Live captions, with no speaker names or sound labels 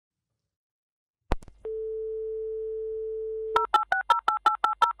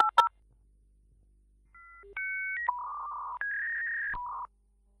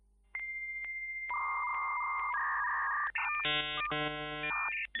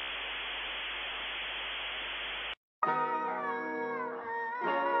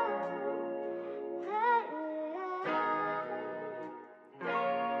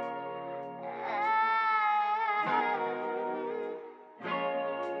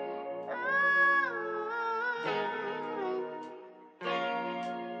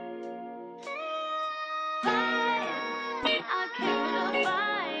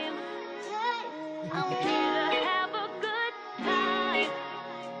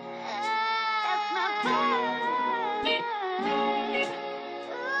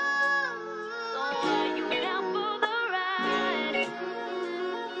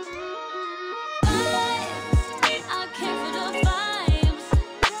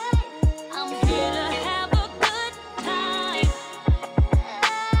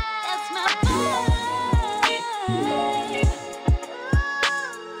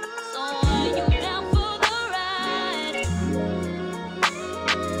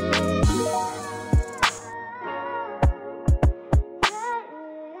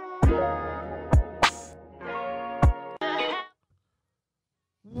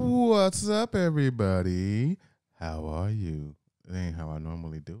What's up, everybody? How are you? It ain't how I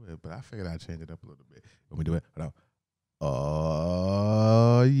normally do it, but I figured I'd change it up a little bit. When we do it, hold on.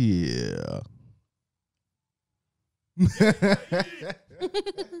 Oh, yeah.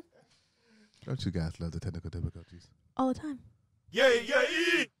 Don't you guys love the technical difficulties? All the time. Yeah.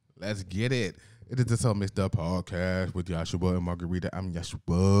 Let's get it. It is the So Mixed Up podcast with Yahshua and Margarita. I'm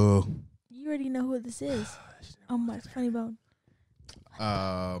Yahshua. You already know who this is. Oh my funny bone.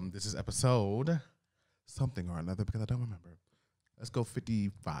 This is episode something or another because I don't remember. Let's go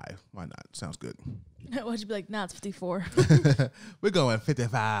 55. Why not? Sounds good. Why'd you be like, nah, it's 54. We're going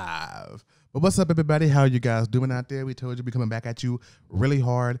 55. But what's up, everybody? How are you guys doing out there? We told you we're coming back at you really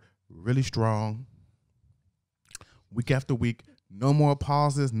hard, really strong. Week after week. No more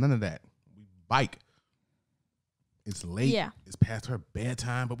pauses. None of that. We bike. It's late. Yeah. It's past her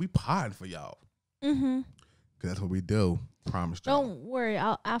bedtime, but we potting for y'all. Mm-hmm. Because that's what we do. Promise y'all. Don't worry.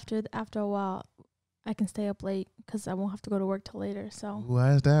 After a while, I can stay up late because I won't have to go to work till later. So.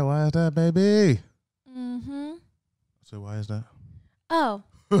 Why is that? Why is that, baby? Mm-hmm. So why is that? Oh.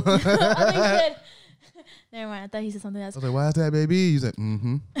 I thought you said. Never mind. I thought he said something else. I was like, why is that, baby? You said,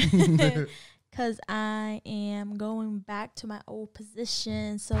 mm-hmm. Because I am going back to my old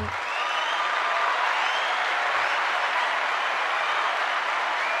position. So.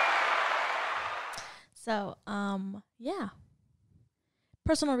 So, yeah.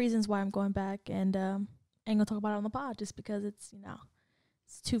 Personal reasons why I'm going back, and I ain't gonna talk about it on the pod just because it's,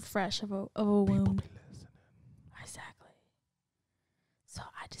 it's too fresh of a wound. Exactly. So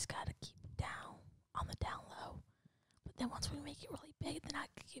I just gotta keep it down on the down low. But then once we make it really big, then I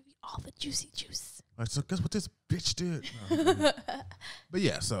can give you all the juicy juice. All right, so guess what this bitch did? No, but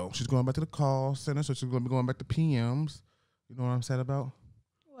yeah, so she's going back to the call center, so she's gonna be going back to PMs. You know what I'm sad about?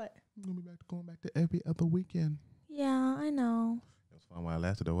 What? I'm gonna be going back to every other weekend. Yeah, I know. It was fun while it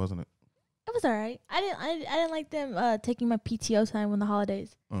lasted, though, wasn't it? It was all right. I didn't like them taking my PTO time on the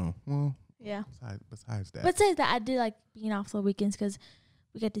holidays. Oh, well. Yeah. Besides that. But since that, I did like being off the weekends because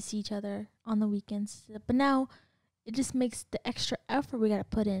we get to see each other on the weekends. But now it just makes the extra effort we got to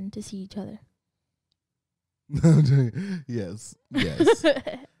put in to see each other. Yes.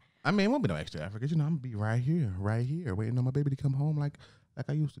 I mean, it won't be no extra effort because, I'm going to be right here, waiting on my baby to come home like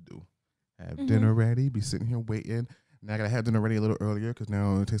I used to do. Have dinner ready, be sitting here waiting. Now I got to have dinner ready a little earlier because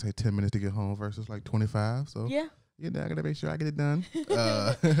now it takes like 10 minutes to get home versus like 25. So, yeah, I got to make sure I get it done.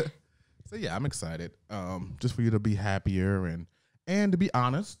 So, yeah, I'm excited just for you to be happier and to be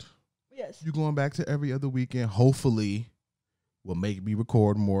honest. Yes. You going back to every other weekend, hopefully will make me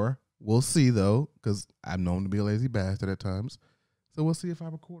record more. We'll see, though, because I'm known to be a lazy bastard at times. So we'll see if I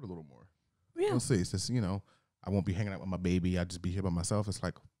record a little more. Yeah. We'll see. It's just, I won't be hanging out with my baby. I'll just be here by myself. It's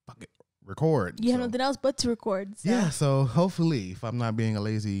like, fuck it, record. You have nothing else but to record. So. Yeah, so hopefully, if I'm not being a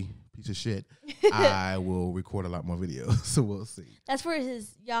lazy piece of shit, I will record a lot more videos. So we'll see. That's for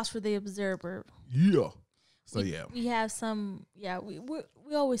his Yahshua the Observer. Yeah. So, we have some,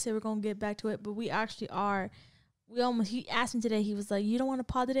 we always say we're going to get back to it, but we actually are. He asked me today, he was like, you don't want to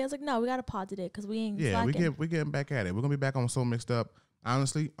pod today? I was like, no, we got to pod today because we ain't slacking. We're getting back at it. We're going to be back on So Mixed Up.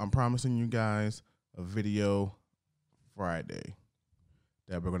 Honestly, I'm promising you guys a video Friday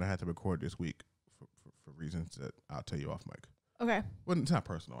that we're going to have to record this week for reasons that I'll tell you off mic. Okay. Well, it's not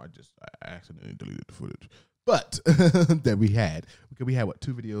personal. I accidentally deleted the footage. But that we had. Because we had,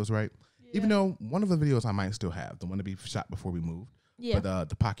 2 videos, right? Yeah. Even though one of the videos I might still have, the one to be shot before we moved. Yeah. But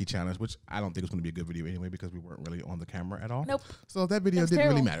the Pocky challenge, which I don't think was going to be a good video anyway because we weren't really on the camera at all. Nope. So that video didn't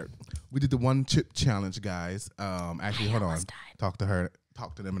really matter. We did the 1 chip challenge, guys. Actually, hold on. Talk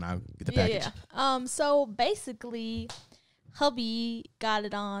to them, and I'll get the package. Yeah. So basically, hubby got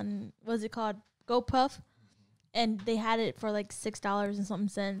it on, what's it called? GoPuff. And they had it for like $6 and something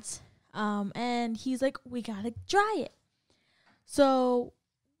cents. And he's like, we got to try it. So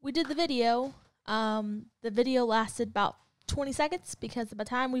we did the video. The video lasted about 20 seconds because by the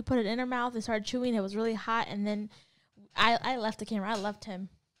time we put it in her mouth and started chewing, it was really hot. And then I left the camera. I left him.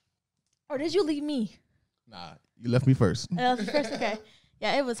 Or did you leave me? Nah, you left me first. I left you first? Okay.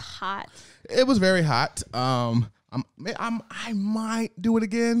 Yeah, it was hot. It was very hot. I might do it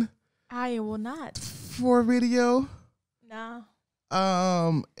again I will not. for a video. Nah.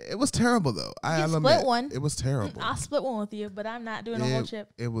 It was terrible though. I'll split admit, one. It was terrible. I'll split one with you, but I'm not doing a whole chip.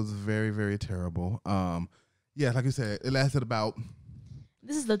 It was very, very terrible. Yeah, like you said, it lasted about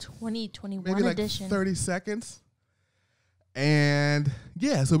This is the 2021 maybe like edition. 30 seconds. And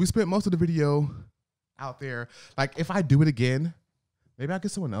yeah, so we spent most of the video out there. Like if I do it again, maybe I'll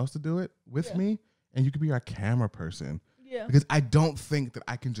get someone else to do it with me and you could be our camera person. Yeah. Because I don't think that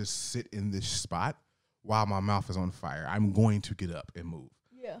I can just sit in this spot while my mouth is on fire. I'm going to get up and move.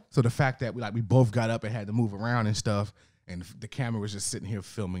 Yeah. So the fact that we both got up and had to move around and stuff, and the camera was just sitting here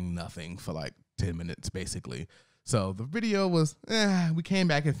filming nothing for like 10 minutes basically. So the video was, we came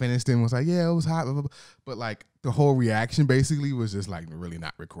back and finished and was like, yeah, it was hot, blah, blah, blah. But like the whole reaction basically was just like really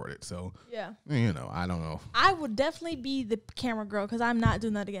not recorded. So yeah, you know, I don't know. I would definitely be the camera girl because I'm not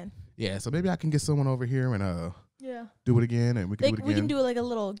doing that again. Yeah, so maybe I can get someone over here and do it again, and we can Like, do it again. we can do like a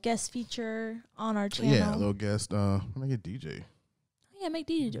little guest feature on our channel. Yeah, a little guest. When I get DJ. Yeah, make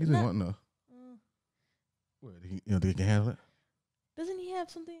DJ do it. He's been wanting to. What? You don't think he can handle it? Doesn't he have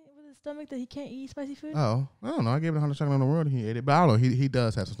something with his stomach that he can't eat spicy food? Oh, I don't know. I gave it 100 chocolate in the world and he ate it. But I don't know. He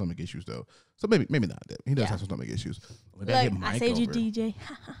does have some stomach issues though. So maybe not that. He does have some stomach issues. Maybe like, hit Mike I said you over. DJ.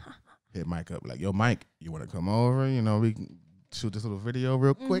 Hit Mike up. Like, yo, Mike, you want to come over? You know, we can shoot this little video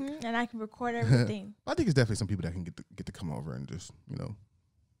real quick. And I can record everything. I think it's definitely some people that can get to come over and just, you know,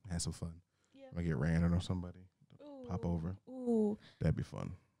 have some fun. Yeah. Like get Randon or somebody. Pop over. Ooh. That'd be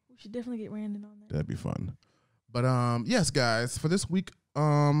fun. We should definitely get Randon on that. That'd be fun. But yes, guys, for this week,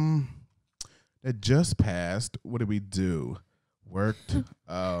 that just passed, what did we do? Worked.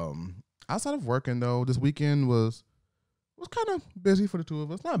 Outside of working though, this weekend was kind of busy for the two of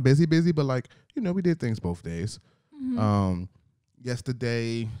us. Not busy, but like, you know, we did things both days.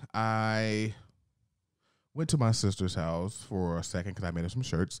 Yesterday I went to my sister's house for a second because I made her some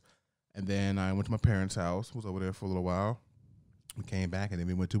shirts. And then I went to my parents' house, was over there for a little while. We came back and then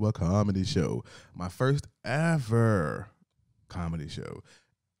we went to a comedy show. My first ever comedy show.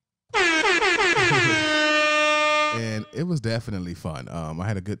 And it was definitely fun. I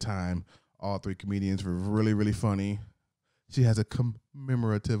had a good time. All three comedians were really, really funny. She has a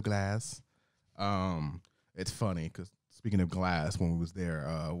commemorative glass. It's funny because speaking of glass, when we was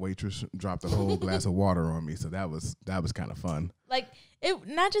there, waitress dropped a whole glass of water on me. So that was kind of fun. Like it,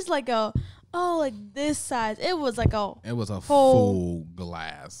 not just like like this size. It was like it was a full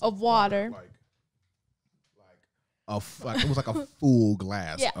glass of water. It was like a full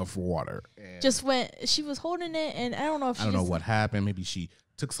glass of water. And just went. She was holding it, and I don't know if I don't know what happened. Maybe she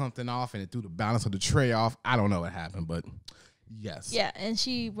took something off and it threw the balance of the tray off. I don't know what happened, but yes. Yeah, and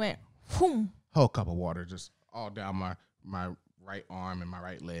she went. Whoom. Whole cup of water just all down my right arm and my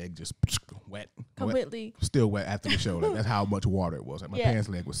right leg, just wet. Completely. Wet, still wet after the show. Like, that's how much water it was. Like, my pants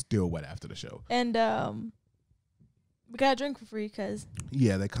leg was still wet after the show. And we got a drink for free because.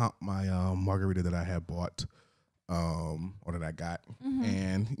 Yeah, they comped my margarita that I had bought. Or that I got.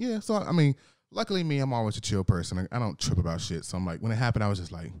 And yeah, so I mean, luckily me, I'm always a chill person. I don't trip about shit. So I'm like, when it happened, I was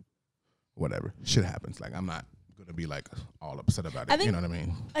just like, whatever. Shit happens. Like, I'm not gonna be like all upset about it. You know what I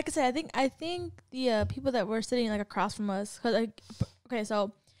mean? Like I said, I think the people that were sitting like across from us, cause like, okay,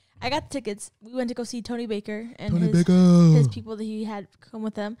 so I got the tickets. We went to go see Tony Baker and his people that he had come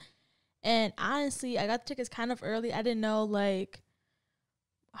with him. And honestly, I got the tickets kind of early. I didn't know like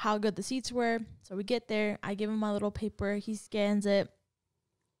how good the seats were. So we get there. I give him my little paper. He scans it.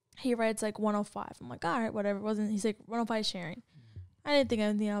 He writes like 105. I'm like, all right, whatever. He's like 105 sharing. I didn't think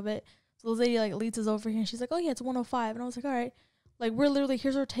anything of it. So the lady like leads us over here and she's like, oh yeah, it's 105. And I was like, all right. Like we're literally,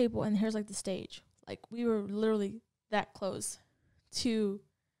 here's our table and here's like the stage. Like we were literally that close to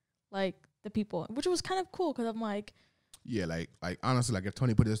like the people, which was kind of cool because I'm like, yeah, like honestly, like if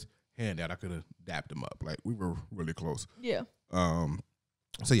Tony put his hand out, I could have dapped him up. Like we were really close. Yeah.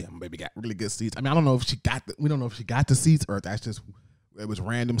 So yeah, baby got really good seats. I mean, I don't know if we don't know if she got the seats or if that's just, it was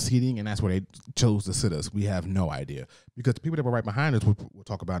random seating and that's where they chose to sit us. We have no idea because the people that were right behind us, we'll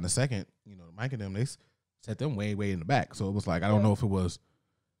talk about in a second, you know, Mike and them, they set them way, way in the back. So it was like, I don't know if it was,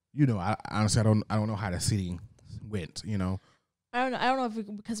 you know, I honestly, I don't know how the seating went, you know. I don't know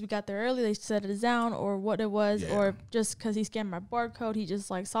if because we got there early, they set it down or what it was, or just because he scanned my barcode, he just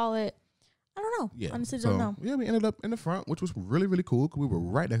like saw it. I don't know. Yeah. Honestly, don't know. Yeah, we ended up in the front, which was really, really cool because we were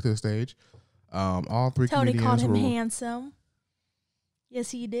right next to the stage. All three Tony comedians called him handsome.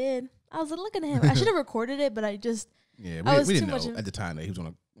 Yes, he did. I was like, look at him. I should have recorded it, but I just we didn't know at the time that he was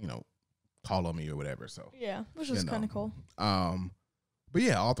gonna, you know, call on me or whatever. So yeah, which was kind of cool. But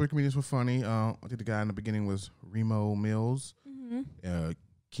yeah, all three comedians were funny. I think the guy in the beginning was Remo Mills.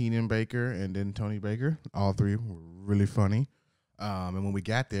 Keenan Baker, and then Tony Baker. All three were really funny. And when we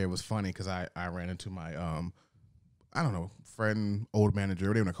got there, it was funny because I ran into my I don't know, friend, old manager,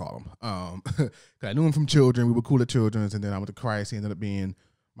 whatever you want to call him. 'Cause I knew him from Children. We were cool at Children's, and then I went to Christ. He ended up being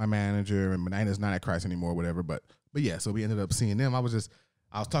my manager, and Medina's not at Christ anymore, whatever. But yeah, so we ended up seeing them. I was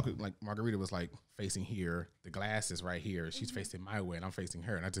talking, like, Margarita was like facing here. The glass is right here. She's facing my way, and I'm facing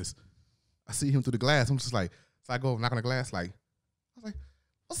her. And I see him through the glass. I'm just like, so I go knock on the glass, like, I was like,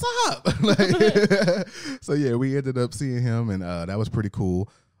 what's up? Like, so yeah, we ended up seeing him, and that was pretty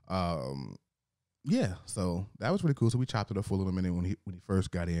cool. Yeah, so that was pretty cool. So we chopped it up for a little minute when he first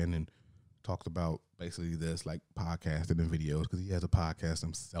got in and talked about basically this, like, podcasting and videos, because he has a podcast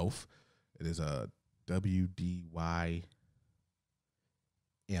himself. It is a WDYM.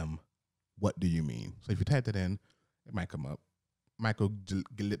 What do you mean? So if you type that in, it might come up. Michael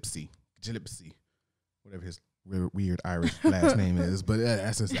Gillespie, whatever his weird Irish last name is, but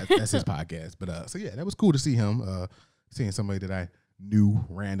that's his podcast. But so yeah, that was cool to see him. Seeing somebody that I knew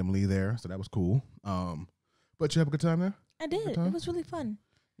randomly there, so that was cool. But you have a good time there? I did. It was really fun.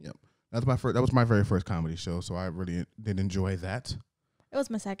 Yep. That was my very first comedy show, so I really did enjoy that. It was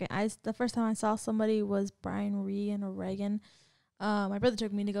my second. The first time I saw somebody was Brian Ree in Oregon. My brother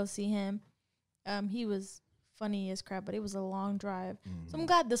took me to go see him. He was funny as crap, but it was a long drive. So I'm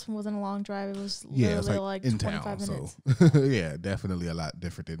glad this one wasn't a long drive. It was literally like in 25 town, minutes. So yeah, definitely a lot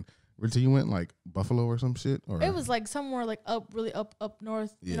different than. So you went like Buffalo or some shit? Or it was like somewhere like really up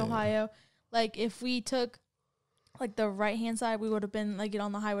north in Ohio. Like if we took like the right hand side, we would have been like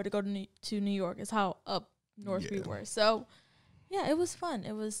on the highway to go to New York. Is how up north we were. So yeah, it was fun.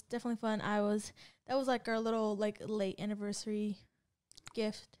 It was definitely fun. That was like our little like late anniversary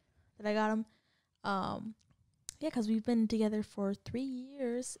gift that I got him. Yeah, because we've been together for 3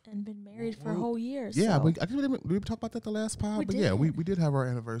 years and been married for a whole year. Yeah, so. did we talk about that the last pod? But did. Yeah, we did have our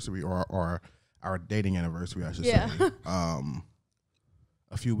anniversary or our dating anniversary, I should say.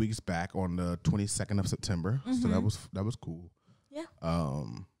 A few weeks back on the 22nd of September. So that was cool. Yeah.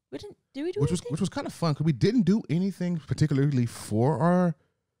 Did we do anything? Which was kind of fun because we didn't do anything particularly for our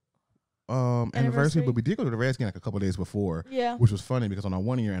anniversary, but we did go to the Reds game like a couple of days before. Yeah, which was funny because on our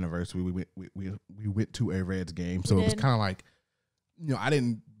 1 year anniversary, we went to a Reds game, so it was kind of like, I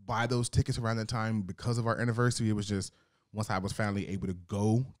didn't buy those tickets around that time because of our anniversary. It was just once I was finally able to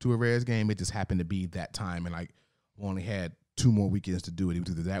go to a Reds game, it just happened to be that time, and like we only had 2 more weekends to do it. It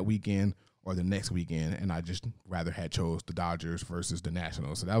was either that weekend or the next weekend, and I just rather had chose the Dodgers versus the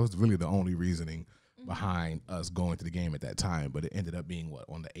Nationals. So that was really the only reasoning behind us going to the game at that time, but it ended up being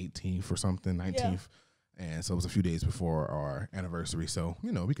on the 18th or something, 19th, and so it was a few days before our anniversary. So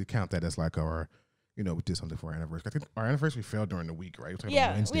we could count that as like our, we did something for our anniversary. I think our anniversary fell during the week, right? We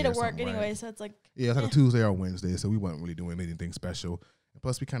had to work anyway, right? So it's like it's like a Tuesday or Wednesday, so we weren't really doing anything special. And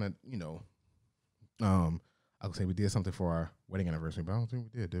plus, we kind of I would say we did something for our wedding anniversary, but I don't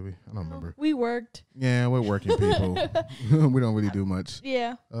think we did we? I don't remember. We worked. Yeah, we're working people. We don't really do much.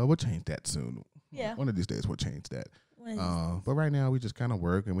 Yeah. We'll change that soon. Yeah. One of these days we'll change that. But right now we just kind of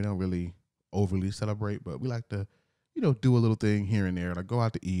work and we don't really overly celebrate, but we like to, do a little thing here and there, like go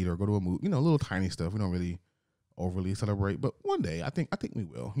out to eat or go to a movie, little tiny stuff. We don't really overly celebrate, but one day I think we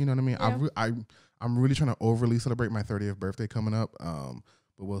will. You know what I mean? Yeah. I'm really trying to overly celebrate my 30th birthday coming up.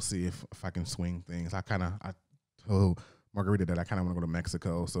 But we'll see if I can swing things. I told Margarita that I kind of want to go to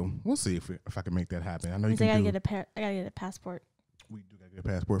Mexico, so we'll see if I can make that happen. I know you can. I gotta get a passport. We do gotta get a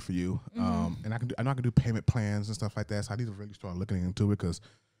passport for you, and I know I can do payment plans and stuff like that. So I need to really start looking into it because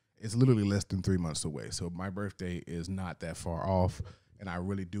it's literally less than 3 months away. So my birthday is not that far off, and I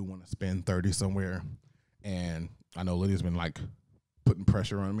really do want to spend 30 somewhere. And I know Lydia's been like putting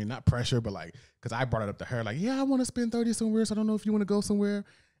pressure on me, not pressure, but like because I brought it up to her, like, yeah, I want to spend 30 somewhere, so I don't know if you want to go somewhere.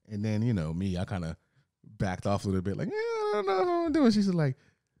 And then me, I kind of backed off a little bit, like, yeah, I don't know how I'm doing. She's like,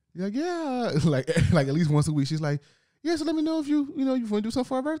 yeah, like at least once a week. She's like, yeah, so let me know if you want to do something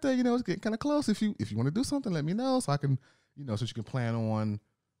for our birthday. It's getting kind of close. If you want to do something, let me know so I can, so she can plan on,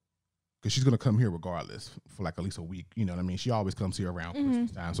 because she's gonna come here regardless for like at least a week. You know what I mean? She always comes here around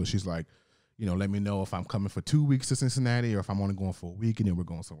Christmas time, so she's like, let me know if I'm coming for 2 weeks to Cincinnati or if I'm only going for a week and then we're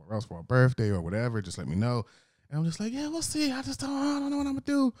going somewhere else for our birthday or whatever. Just let me know. And I'm just like, yeah, we'll see. I don't know what I'm gonna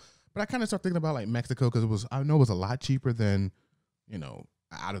do. But I kind of started thinking about like Mexico because I know it was a lot cheaper than,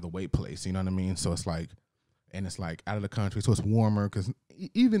 out of the way place. You know what I mean? So it's like out of the country, so it's warmer because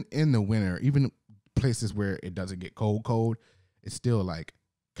even in the winter, even places where it doesn't get cold, it's still like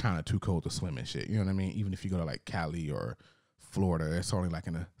kind of too cold to swim and shit. You know what I mean? Even if you go to like Cali or Florida, it's only like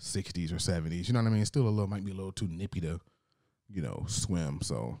in the 60s or 70s. You know what I mean? It's still might be a little too nippy to, swim.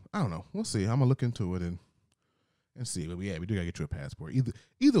 So I don't know. We'll see. I'm gonna look into it and and see. But yeah, we do gotta get you a passport.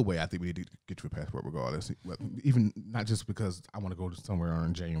 Either way, I think we need to get you a passport regardless. Even not just because I want to go to somewhere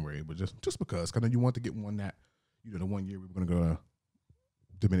in January, but just because. Because you want to get one that, you know, the 1 year we were gonna go to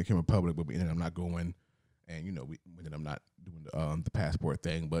Dominican Republic, but we ended up not going, and you know we ended up not doing the passport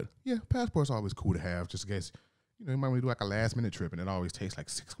thing. But yeah, passport's always cool to have, just in case. You know, you might want to do like a last minute trip, and it always takes like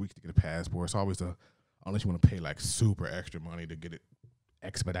 6 weeks to get a passport. It's always unless you want to pay like super extra money to get it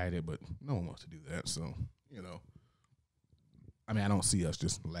expedited, but no one wants to do that. So, you know, I mean, I don't see us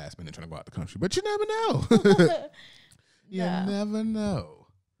just last minute trying to go out the country, but you never know. You never know.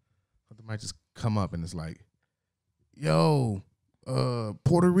 Something might just come up and it's like, yo,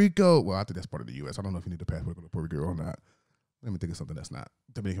 Puerto Rico. Well, I think that's part of the U.S. I don't know if you need a passport to go to Puerto Rico or not. Let me think of something that's not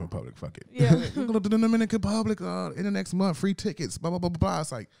Dominican Republic. Fuck it. Yeah. We're going to the Dominican Republic in the next month. Free tickets. Blah, blah, blah, blah, blah.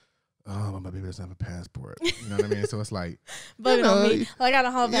 It's like, oh, my baby doesn't have a passport. You know what I mean? So it's like. But you know, on me. Like, I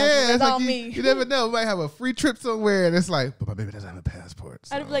don't have a passport. It's like on me. You never know. We might have a free trip somewhere. And it's like, but my baby doesn't have a passport.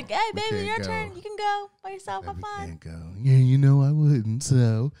 So I'd be like, hey, baby, your turn. You can go by yourself. Have fun. Can't go. Yeah, you know I wouldn't.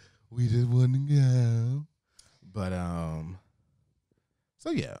 So we just wouldn't go. But, so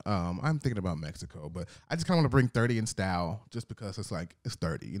yeah, I'm thinking about Mexico, but I just kind of want to bring 30 in style just because it's like, it's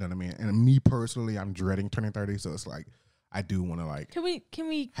 30, you know what I mean? And me personally, I'm dreading turning 30, so it's like, I do want to like Can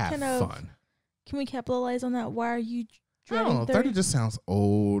we have kind of fun. Can we capitalize on that? Why are you dreading I don't know, 30? 30 just sounds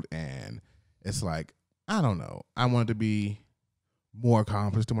old, and it's like, I don't know. I wanted to be more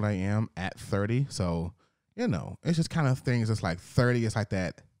accomplished than what I am at 30, so, you know, it's just kind of things. It's like 30 is like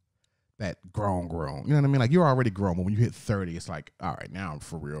that grown. You know what I mean? Like, you're already grown, but when you hit 30, it's like, all right, now I'm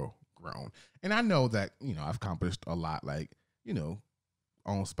for real grown. And I know that, you know, I've accomplished a lot, like, you know,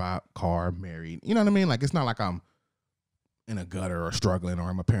 on spot, car, married. You know what I mean? Like, it's not like I'm in a gutter or struggling or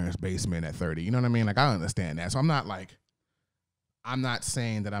in my parents' basement at 30. You know what I mean? Like, I understand that. So I'm not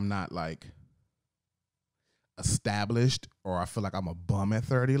saying that I'm not, like, established or I feel like I'm a bum at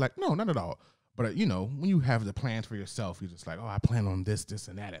 30. Like, no, not at all. But, you know, when you have the plans for yourself, you're just like, oh, I plan on this,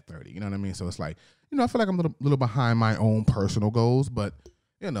 and that at 30. You know what I mean? So it's like, you know, I feel like I'm a little behind my own personal goals. But,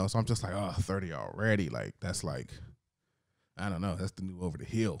 you know, so I'm just like, oh, 30 already. Like, that's like, I don't know. That's the new over the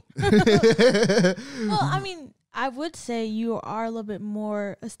hill. Well, I mean, I would say you are a little bit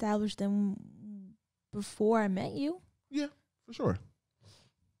more established than before I met you. Yeah, for sure.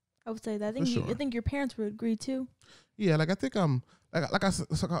 I would say that. I think your parents would agree too. Yeah, like I think I'm like I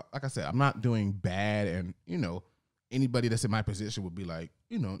said, I'm not doing bad, and you know, anybody that's in my position would be like,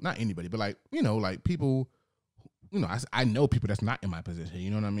 you know, not anybody, but like, you know, like people, you know, I know people that's not in my position. You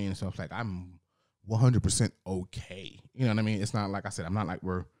know what I mean? So it's like I'm 100% okay. You know what I mean? It's not like I said, I'm not like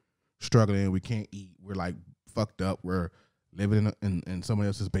we're struggling, we can't eat, we're like fucked up, we're living in someone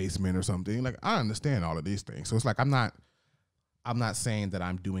else's basement or something. Like, I understand all of these things. So it's like I'm not saying that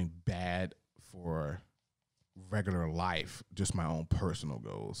I'm doing bad for regular life, just my own personal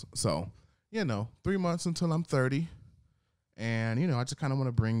goals. So, you know, 3 months until I'm 30. And, you know, I just kind of want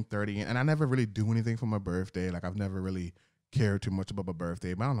to bring 30 in. And I never really do anything for my birthday. Like, I've never really cared too much about my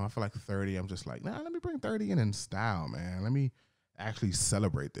birthday. But I don't know, I feel like 30, I'm just like, nah, let me bring 30 in style, man. Let me actually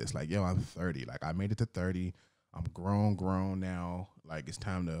celebrate this. Like, yo, I'm 30. Like, I made it to 30. I'm grown now. Like, it's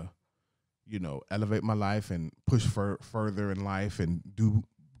time to, you know, elevate my life and push further in life and do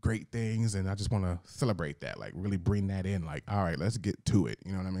great things. And I just want to celebrate that, like really bring that in. Like, all right, let's get to it.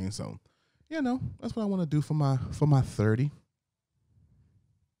 You know what I mean? So, you know, that's what I want to do for my 30.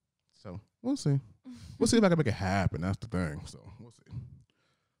 So we'll see. We'll see if I can make it happen. That's the thing. So we'll see.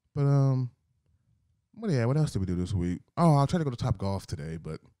 But what else did we do this week? Oh, I'll try to go to Top Golf today,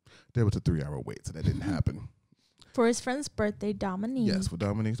 but there was a 3-hour wait, so that didn't happen. For his friend's birthday, Dominique. Yes, for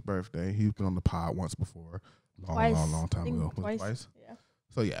Dominique's birthday. He's been on the pod once before. Long time ago. Was it twice? Yeah.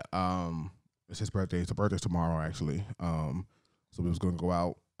 So yeah, it's his birthday. His birthday's tomorrow, actually. So we was gonna go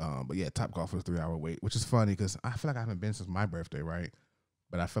out. But yeah, Top Golf was a 3-hour wait, which is funny because I feel like I haven't been since my birthday, right?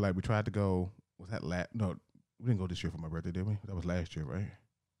 But I feel like we tried to go. Was that no? We didn't go this year for my birthday, did we? That was last year, right?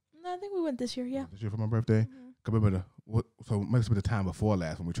 No, I think we went this year. Yeah. This year for my birthday. Mm-hmm. Remember so it must have been the time before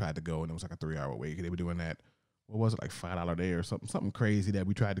last when we tried to go, and it was like a 3-hour wait. They were doing that. What was it, like $5 a day or something crazy that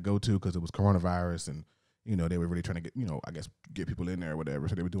we tried to go to because it was coronavirus, and you know they were really trying to get, you know, I guess get people in there or whatever.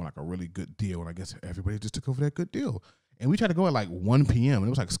 So they were doing like a really good deal, and I guess everybody just took over that good deal. And we tried to go at like 1 p.m. and it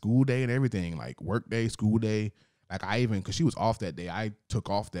was like school day and everything, like work day, school day. Like because she was off that day, I took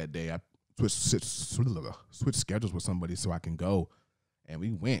off that day. I switched schedules with somebody so I can go. And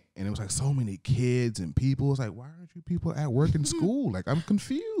we went, and it was like so many kids and people. It was like, why aren't you people at work and school? Like, I'm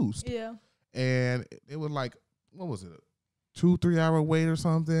confused. Yeah. And it was like, what was it, a 2-3 hour wait or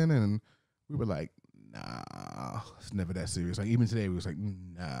something? And we were like, nah, it's never that serious. Like, even today, we was like,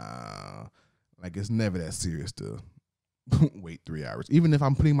 nah. Like, it's never that serious to wait 3 hours. Even if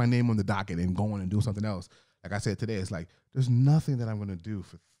I'm putting my name on the docket and going and do something else, like I said today, it's like there's nothing that I'm gonna do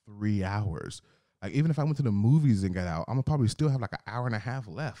for 3 hours. Like, even if I went to the movies and got out, I'm gonna probably still have like an hour and a half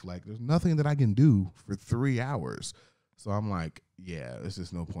left. Like, there's nothing that I can do for 3 hours. So I'm like, yeah, there's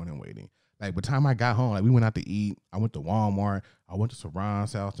just no point in waiting. Like, by the time I got home, like, we went out to eat. I went to Walmart. I went to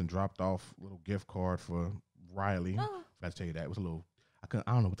Saran's house and dropped off a little gift card for Riley. I forgot to tell you that. It was a little, I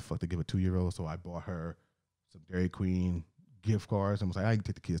don't know what the fuck to give a 2-year-old, so I bought her some Dairy Queen gift cards and was like, I can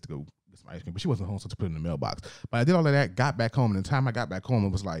take the kids to go get some ice cream. But she wasn't home, so to put it in the mailbox. But I did all of that, got back home, and the time I got back home,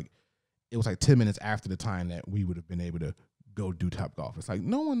 it was like 10 minutes after the time that we would have been able to go do Topgolf. It's like,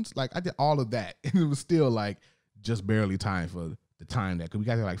 no one's, like, I did all of that, and it was still, like, just barely time for the time that, because we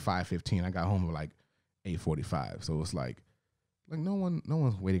got there like 5:15. I got home at like 8:45. So it's like no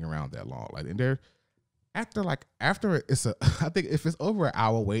one's waiting around that long. Like, and they're after it's a, I think if it's over an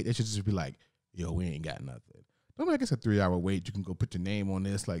hour wait, it should just be like, yo, we ain't got nothing. Don't like it's a 3 hour wait. You can go put your name on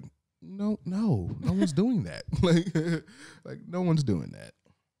this. Like, no one's doing that. like no one's doing that.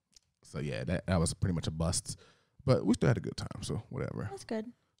 So yeah, that was pretty much a bust, but we still had a good time. So whatever. That's good.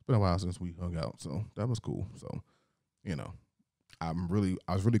 It's been a while since we hung out, so that was cool. So, you know, I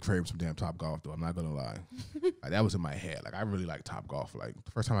was really craving some damn Topgolf, though. I'm not gonna lie. Like, that was in my head. Like, I really like Topgolf. Like,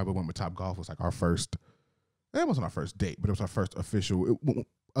 the first time I ever went with Topgolf was like our first. It wasn't our first date, but it was our first official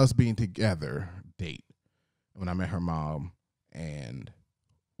us being together date. When I met her mom, and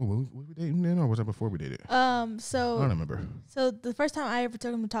were we dating then, or was that before we dated? So I don't remember. So the first time I ever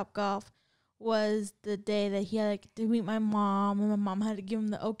took him to Topgolf was the day that he had like to meet my mom, and my mom had to give him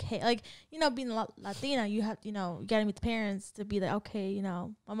the okay. Like, you know, being Latina, you have, you know, you gotta meet the parents to be like, okay, you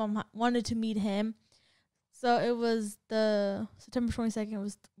know, my mom wanted to meet him. So it was the September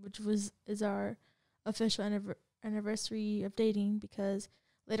 22nd is our official anniversary of dating, because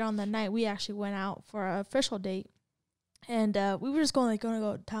later on that night we actually went out for our official date, and we were just gonna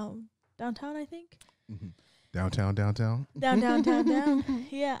go downtown, I think. Mm-hmm. Downtown.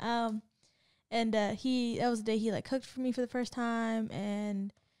 Yeah. And that was the day he like cooked for me for the first time,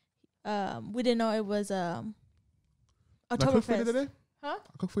 and we didn't know it was Oktoberfest. Huh?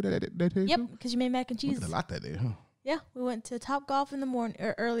 I cooked for that day. Yep, because you made mac and cheese. We did a lot that day, huh? Yeah, we went to Topgolf in the morning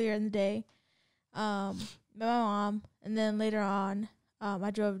or earlier in the day. Met my mom, and then later on, I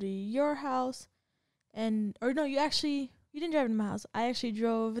drove to your house, you didn't drive to my house. I actually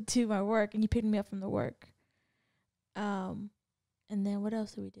drove to my work, and you picked me up from the work. And then what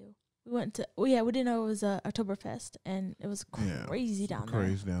else did we do? We went to, we didn't know it was Oktoberfest, and it was crazy down there.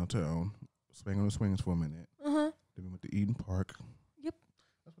 Crazy downtown. Swing on the swings for a minute. Uh-huh. Then we went to Eden Park. Yep.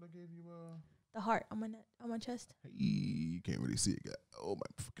 That's what I gave you. The heart on my chest. Hey, you can't really see it, guys. Oh, my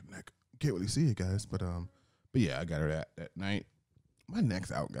fucking neck. Can't really see it, guys. But yeah, I got her that night. My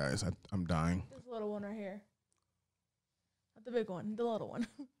neck's out, guys. I'm dying. There's a little one right here. Not the big one, the little one.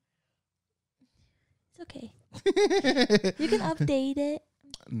 It's okay. You can update it.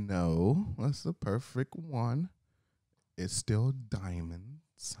 No, that's the perfect one. It's still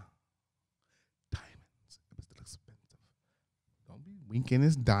diamonds. Diamonds. It was still expensive. Don't be winking.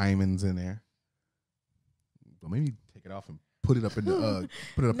 It's diamonds in there. But maybe take it off and put it up in the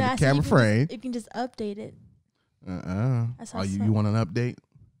in the camera frame. You can just update it. Oh, you want an update?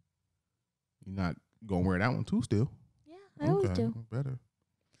 You're not gonna wear that one too still? Yeah, I always do. Better.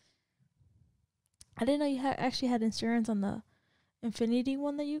 I didn't know you actually had insurance on the Infinity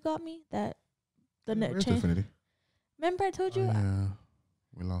one that you got me. That the Where's chain. Infinity? Remember I told you? Yeah,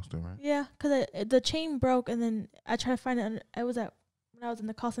 we lost it, right? Yeah, because the chain broke, and then I tried to find it. I was when I was in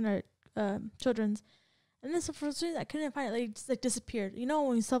the call center, children's, and then so for some reason I couldn't find it. Like, it just like disappeared. You know,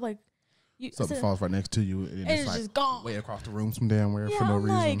 when stuff like something falls right next to you, and it's like just gone way across the room, some damn where for no I'm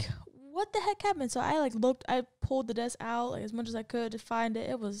reason. Like, what the heck happened? So I like looked. I pulled the desk out like as much as I could to find it.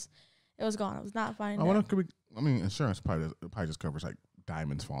 It was gone. I was not finding it. Insurance probably just covers like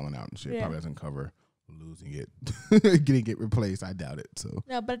diamonds falling out and shit. Yeah. Probably doesn't cover losing it, getting it replaced. I doubt it. So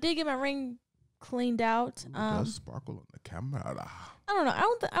no, but I did get my ring cleaned out. It does sparkle on the camera. I don't know.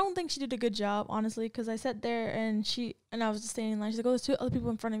 I don't think she did a good job, honestly, because I sat there and I was just standing in line. She's like, "Oh, there's 2 other people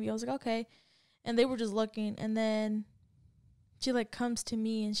in front of you." I was like, "Okay," and they were just looking, and then she like comes to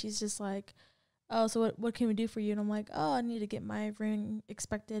me and she's just like, "Oh, so what can we do for you?" And I'm like, "Oh, I need to get my ring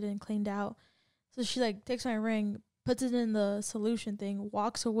inspected and cleaned out." So she like takes my ring, puts it in the solution thing,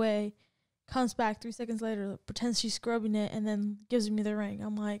 walks away, comes back 3 seconds later, pretends she's scrubbing it, and then gives me the ring.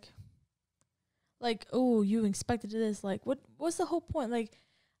 I'm like, oh, you inspected this. Like, what's the whole point? Like,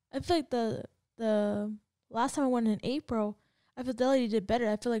 I feel like the last time I went in April, I feel Deli did better.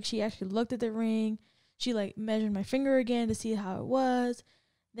 I feel like she actually looked at the ring. She like measured my finger again to see how it was.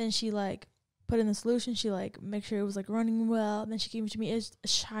 Then she like put in the solution. She like make sure it was like running well. And then she gave it to me. It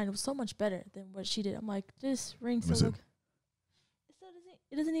shined. It was so much better than what she did. I'm like, this ring still look.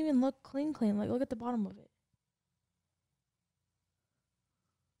 It doesn't even look clean. Like, look at the bottom of it.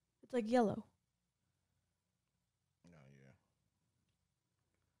 It's like yellow. Oh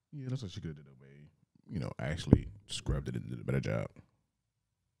yeah. Yeah, that's what she could have did the way, actually scrubbed it and did a better job.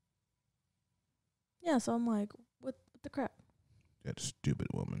 Yeah, so I'm like, what the crap? That stupid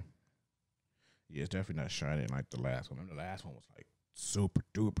woman. Yeah, it's definitely not shining like the last one. The last one was like super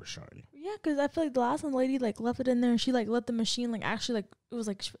duper shiny. Yeah, because I feel like the last one lady like left it in there and she like let the machine like actually like it was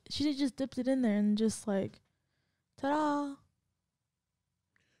like she just dipped it in there and just like ta-da.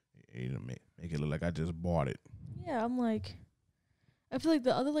 Yeah, make it look like I just bought it. Yeah, I'm like, I feel like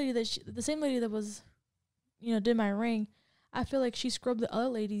the other lady the same lady that was, did my ring, I feel like she scrubbed the other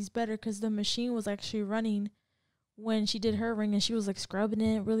ladies better because the machine was actually running when she did her ring and she was like scrubbing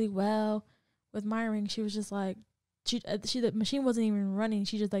it really well. With my ring, she was just like, the machine wasn't even running.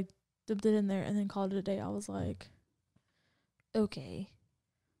 She just like dipped it in there and then called it a day. I was like, okay.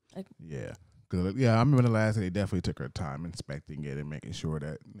 Like, yeah. Cause, I remember the last day they definitely took her time inspecting it and making sure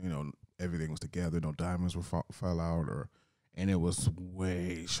that, everything was together. No diamonds fell out and it was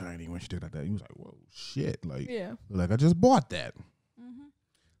way shiny when she did like that. You was like, whoa, shit. Like, yeah. Like I just bought that. Mm-hmm.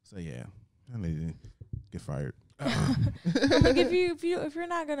 So yeah, I need to get fired. Like if you're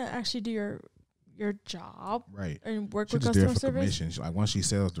not gonna actually do your job, right, and work she with just did it customer for service. commission. Like once she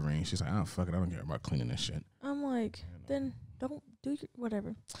sells the ring, she's like, oh fuck it, I don't care about cleaning this shit. I'm like, then don't do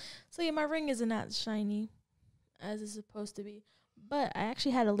whatever. So yeah, my ring isn't that shiny as it's supposed to be. But I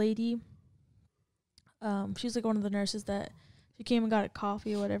actually had a lady. She's like one of the nurses that she came and got a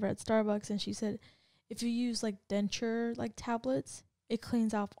coffee or whatever at Starbucks, and she said, if you use like denture like tablets, it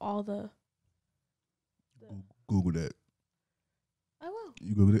cleans off all the. Google that. I will.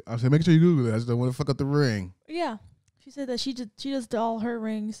 You Google it. I said, make sure you Google it. I just don't want to fuck up the ring. Yeah, she said that she does all her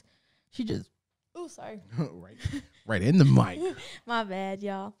rings. She just. Oh, sorry. right in the mic. My bad,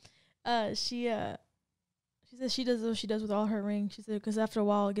 y'all. She says she does what she does with all her rings. She said because after a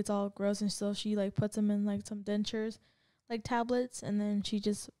while it gets all gross and so she like puts them in like some dentures, like tablets, and then she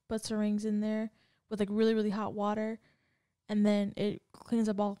just puts her rings in there with like really really hot water, and then it cleans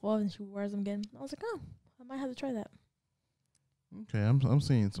up all of and she wears them again. I was like, oh, I might have to try that. Okay, I'm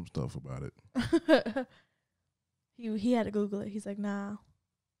seeing some stuff about it. He had to Google it. He's like, nah.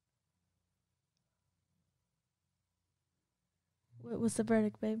 What's the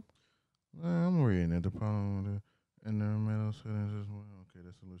verdict, babe? I'm reading it. The problem with in their metal settings as well. Okay,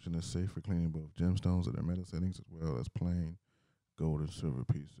 the solution is safe for cleaning both gemstones and their metal settings as well as plain gold and silver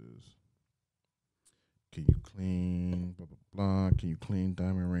pieces. Can you clean blah blah blah? Can you clean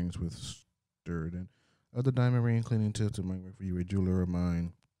diamond rings with stirred and other diamond ring cleaning tips that might work for you? A jeweler of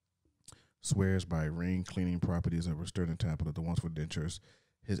mine swears by ring cleaning properties of a stirred tablet of the ones for dentures.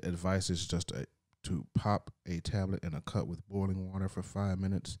 His advice is just to pop a tablet in a cup with boiling water for 5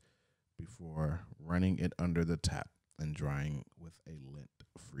 minutes before running it under the tap and drying with a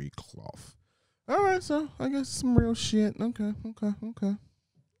lint-free cloth. All right, so I guess some real shit. Okay.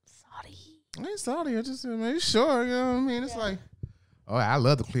 Sorry. I ain't sorry. I just make sure, you know what I mean? It's like, oh, I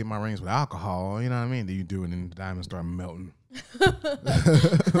love to clean my rings with alcohol. You know what I mean? Then you do it and the diamonds start melting.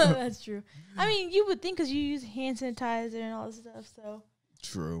 That's true. I mean, you would think because you use hand sanitizer and all this stuff, so.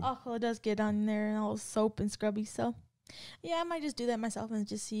 True. Alcohol does get on there and all soap and scrubby, so. Yeah, I might just do that myself and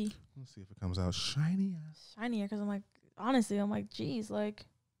just see. Let's see if it comes out shinier. Shinier, because I'm like, honestly, geez, like,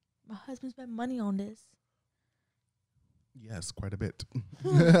 my husband spent money on this. Yes, quite a bit.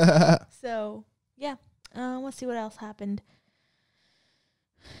 So, yeah. Let's see what else happened.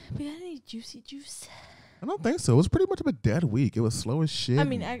 We got any juicy juice? I don't think so. It was pretty much of a dead week. It was slow as shit. I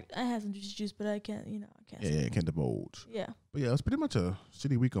mean, I had some juicy juice, but I can't, I can't. Yeah, I can't divulge. Yeah. But yeah, it was pretty much a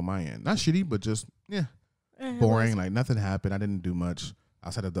shitty week on my end. Not shitty, but just, boring. Like, nothing happened. I didn't do much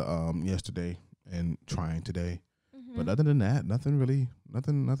outside of the yesterday and trying today. Mm-hmm. But other than that,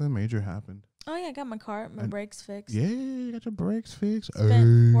 nothing major happened. Oh, yeah, I got my car, my brakes fixed. Yeah, you got your brakes fixed.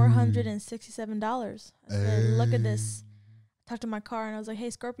 Spent $467. I said, look at this. Talked to my car and I was like, hey,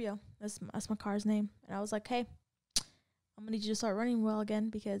 Scorpio, that's my car's name. And I was like, hey, I'm gonna need you to start running well again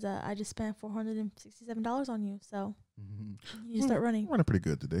because I just spent $467 on you, so you start running. Running pretty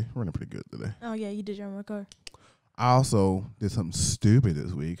good today. Oh yeah, you did run my car. I also did something stupid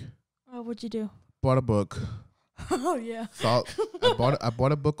this week. Oh, what'd you do? Bought a book. Oh yeah. So I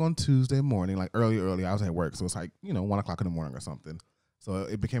bought a book on Tuesday morning, like early. I was at work, so it's like 1:00 in the morning or something. So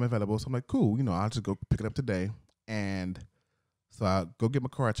it became available. So I'm like, cool, I'll just go pick it up today. And so I go get my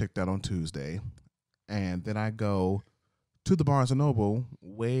car checked out on Tuesday, and then I go to the Barnes & Noble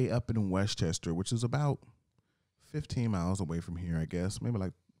way up in Westchester, which is about 15 miles away from here, I guess. Maybe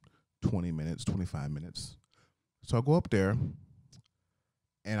like 20 minutes, 25 minutes. So I go up there,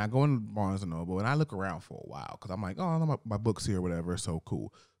 and I go in Barnes & Noble, and I look around for a while because I'm like, oh, my book's here or whatever, so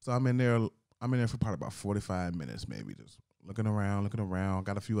cool. So I'm in there for probably about 45 minutes maybe, just looking around.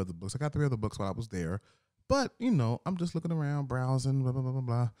 Got a few other books. I got 3 other books while I was there. But, I'm just looking around, browsing, blah, blah, blah, blah,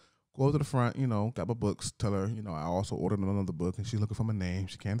 blah. Go to the front, got my books, tell her, I also ordered another book, and she's looking for my name.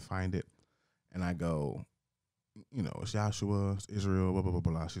 She can't find it. And I go, it's Yahshua, it's Israel, blah, blah, blah,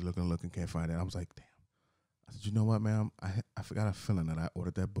 blah. She's looking, can't find it. I was like, damn. I said, you know what, ma'am? I forgot a feeling that I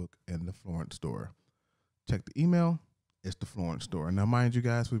ordered that book in the Florence store. Check the email. It's the Florence store. Now, mind you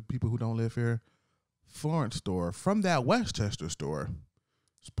guys, for people who don't live here, Florence store from that Westchester store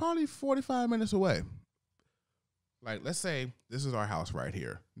is probably 45 minutes away. Like, let's say this is our house right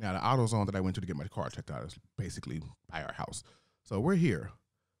here. Now, the AutoZone that I went to get my car checked out is basically by our house. So we're here.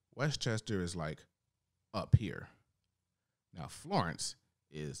 Westchester is like up here. Now, Florence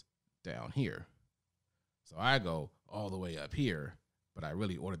is down here. So I go all the way up here, but I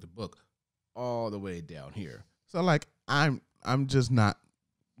really ordered the book all the way down here. So, like, I'm just not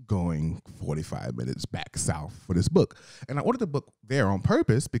going 45 minutes back south for this book. And I ordered the book there on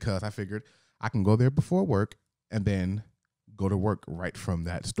purpose because I figured I can go there before work and then go to work right from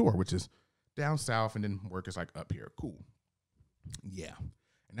that store, which is down south, and then work is like up here. Cool. Yeah.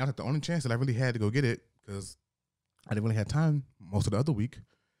 And that was the only chance that I really had to go get it because I didn't really have time most of the other week.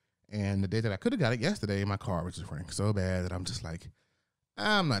 And the day that I could have got it yesterday, my car was just running so bad that I'm just like,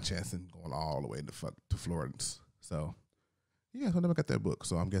 I'm not chancing going all the way to Florence. So, yeah, so I never got that book.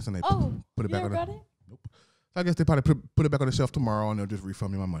 So I'm guessing they put it back on the shelf. Nope. So I guess they probably put it back on the shelf tomorrow, and they'll just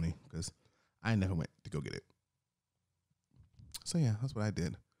refund me my money because I never went to go get it. So, yeah, that's what I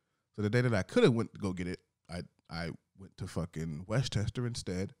did. So the day that I could have went to go get it, I went to fucking Westchester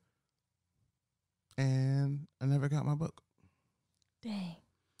instead, and I never got my book. Dang.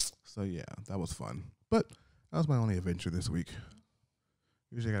 So, yeah, that was fun. But that was my only adventure this week.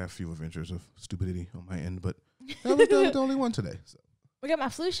 Usually I got a few adventures of stupidity on my end, but that was the only one today. So. We got my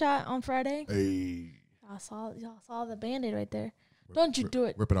flu shot on Friday. Hey. Y'all saw the Band-Aid right there. Don't you do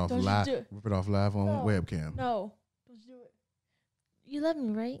it. Rip it off live. Rip it off live on webcam. No. Don't you do it. You love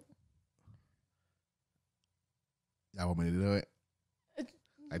me, right? Y'all want me to do it?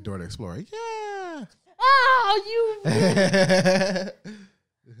 Like Dora the Explorer. Yeah. Oh, you.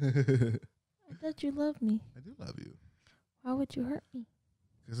 I thought you loved me. I do love you. Why would you hurt me?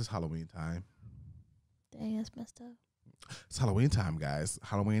 Because it's Halloween time. Dang, that's messed up. It's Halloween time, guys.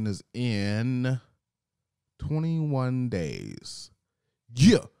 Halloween is in 21 days.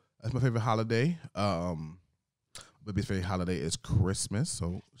 Yeah. That's my favorite holiday. Baby's favorite holiday is Christmas,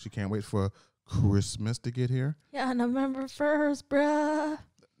 so she can't wait for Christmas to get here. Yeah, November 1st, bruh.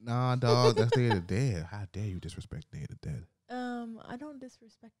 Nah, dog, that's Day of the Dead. How dare you disrespect Day of the Dead? I don't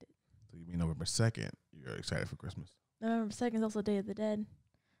disrespect it. So you mean November 2nd, you're excited for Christmas? November 2nd is also Day of the Dead.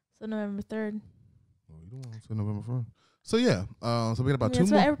 So November 3rd. Well, you don't want to say November 1st. So yeah, so we got about 2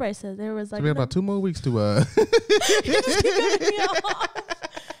 that's more. what everybody says. There was like. So we got about 2 more weeks to.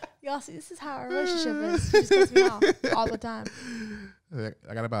 Y'all see, this is how our relationship is. She just cuts me off all the time.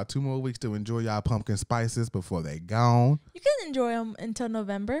 I got about 2 more weeks to enjoy y'all pumpkin spices before they gone. You can enjoy them until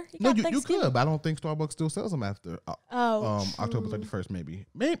November. You could, but I don't think Starbucks still sells them after October 31st.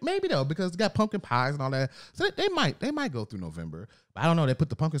 Maybe though, because they got pumpkin pies and all that. So they might go through November. But I don't know. They put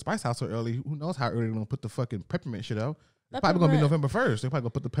the pumpkin spice out so early. Who knows how early they're gonna put the fucking peppermint shit out? It's probably gonna be November 1st. They're probably gonna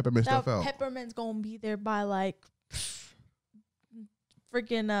put the peppermint stuff out. Peppermint's gonna be there by like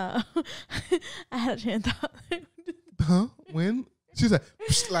freaking. I had a chance. Huh? When? She's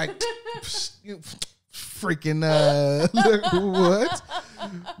like, freaking, what?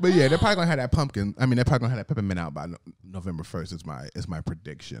 But yeah, they're probably gonna have that pumpkin. I mean, they're probably gonna have that peppermint out by November 1st. Is my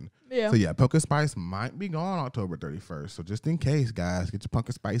prediction. Yeah. So yeah, pumpkin spice might be gone October 31st. So just in case, guys, get your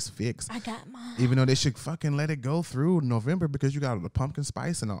pumpkin spice fix. I got mine. Even though they should fucking let it go through November because you got the pumpkin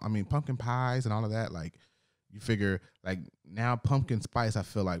spice and pumpkin pies and all of that. Like, you figure like now pumpkin spice. I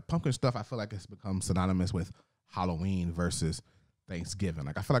feel like pumpkin stuff. I feel like it's become synonymous with Halloween versus Thanksgiving.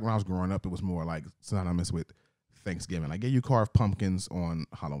 Like, I feel like when I was growing up, it was more like synonymous with Thanksgiving. Like, yeah, you carve pumpkins on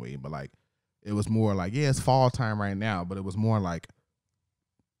Halloween, but like it was more like, yeah, it's fall time right now, but it was more like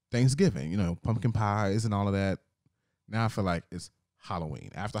Thanksgiving, pumpkin pies and all of that. Now I feel like it's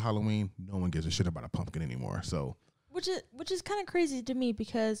Halloween. After Halloween, no one gives a shit about a pumpkin anymore. So which is kind of crazy to me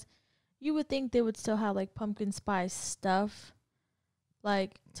because you would think they would still have like pumpkin spice stuff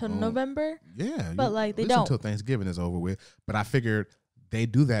like till November. Yeah. But like they don't until Thanksgiving is over with. But I figured They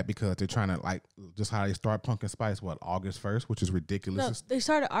do that because they're trying to like just how they start pumpkin spice. What, August 1st, which is ridiculous. No, they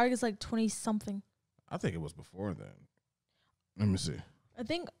started August like 20 something. I think it was before then. Let me see. I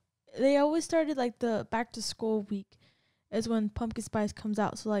think they always started like the back to school week is when pumpkin spice comes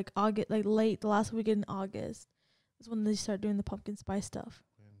out. So like August, like late the last weekend in August is when they start doing the pumpkin spice stuff.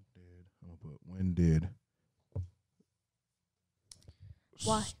 When did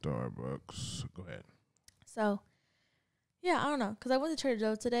Why? Starbucks? Go ahead. So, yeah, I don't know, cause I went to Trader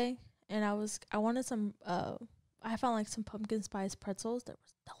Joe's today, and I wanted some. I found like some pumpkin spice pretzels that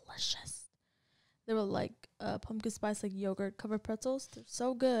were delicious. They were like pumpkin spice like yogurt covered pretzels. They're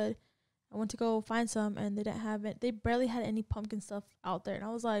so good. I went to go find some, and they didn't have it. They barely had any pumpkin stuff out there, and I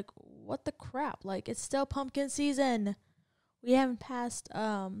was like, "What the crap? Like, it's still pumpkin season. We haven't passed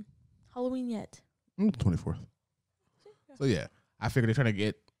Halloween yet." 24th. So yeah, I figured they're trying to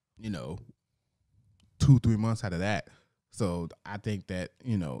get 2-3 months out of that. So I think that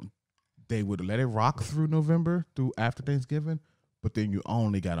they would let it rock through November through after Thanksgiving, but then you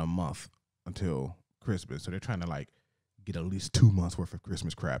only got a month until Christmas. So they're trying to like get at least 2 months worth of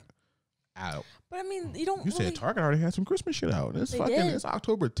Christmas crap out. But I mean, you don't. You said Target already had some Christmas shit out. It's it's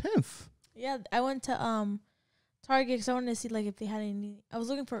October 10th. Yeah, I went to Target because I wanted to see like if they had any. I was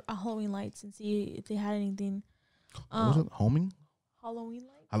looking for Halloween lights and see if they had anything. What was it? Homing? Halloween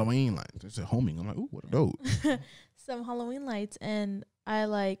lights. Halloween lights. It's a homing. I'm like, ooh, what are those? Some Halloween lights, and I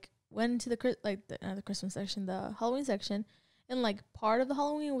like went into the Christmas section, the Halloween section, and like part of the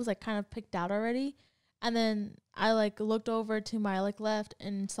Halloween was like kind of picked out already. And then I like looked over to my like left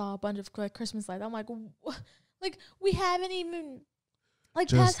and saw a bunch of like Christmas lights. I'm like, like we haven't even like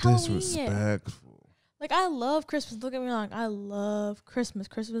just past Halloween yet. Disrespectful. Like I love Christmas. Don't get me wrong, I love Christmas.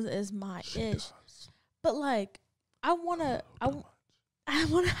 Christmas is my ish. But like, I wanna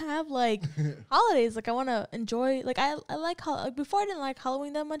have like holidays. Like I wanna enjoy. Like I like before I didn't like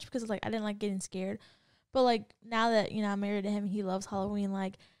Halloween that much because like I didn't like getting scared. But like now that I'm married to him, he loves Halloween.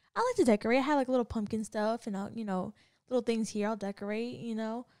 Like I like to decorate. I have like little pumpkin stuff and little things here. I'll decorate.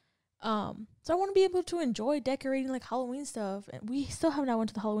 So I want to be able to enjoy decorating like Halloween stuff. And we still have not went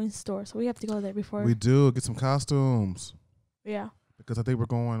to the Halloween store, so we have to go there before. We do get some costumes. Yeah. Because I think we're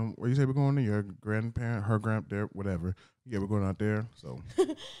going. Where you say we're going to your grandparent, her grandparent, whatever. Yeah, we're going out there. So.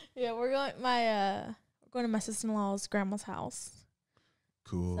 Yeah, we're going. We're going to my sister-in-law's grandma's house.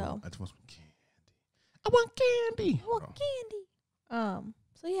 Cool. So. I just want some candy. I want candy.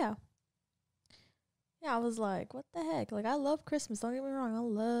 So yeah. Yeah, I was like, what the heck? Like, I love Christmas. Don't get me wrong. I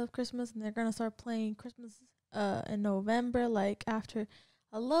love Christmas, and they're gonna start playing Christmas in November. Like after,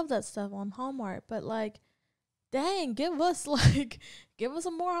 I love that stuff on Hallmark. But like, dang, give us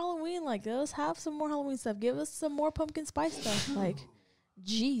some more Halloween. Like, let us have some more Halloween stuff. Give us some more pumpkin spice stuff. Like,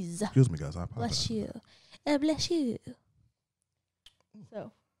 jeez. Excuse me, guys. I apologize. Bless you. Bless you.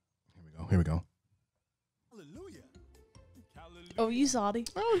 So. Here we go. Oh, you saw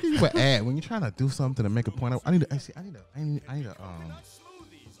it. I don't give you an ad when you're trying to do something to make a point. I need a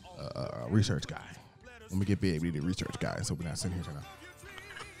research guy. When we get big, we need a research guy. So we're not sitting here trying to.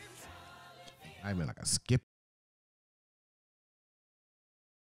 I mean, like a skip.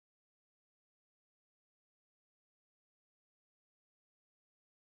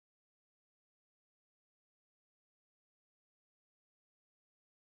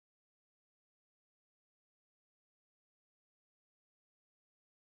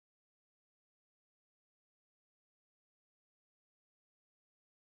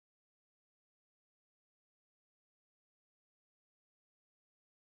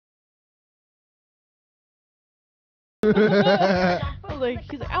 He's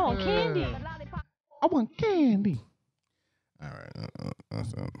like, I want candy. I want candy. All right.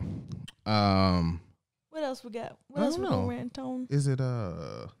 What else we got? What else we gonna rant on? Is it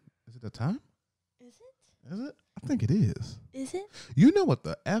the time? Is it? Is it? I think it is. Is it? You know what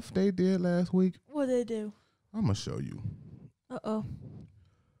the F they did last week? What did they do? I'm gonna show you. Uh-oh.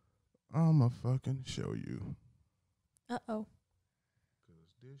 I'm gonna fucking show you. Uh-oh.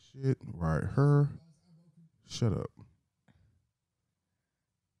 Cause this shit right here. Shut up.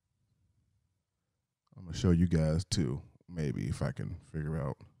 I'm gonna show you guys too. Maybe if I can figure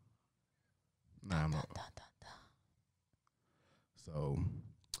out. Nah, I'm not. So,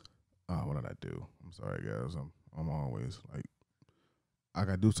 what did I do? I'm sorry, guys. I'm always like, I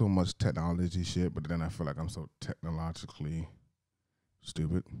gotta do so much technology shit, but then I feel like I'm so technologically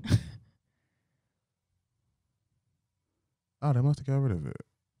stupid. Oh, they must have got rid of it.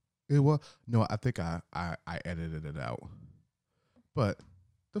 It was no. I think I edited it out, but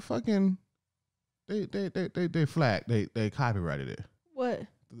the fucking they flagged they copyrighted it. What?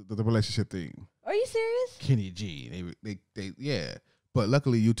 The relationship thing. Are you serious? Kenny G. They yeah. But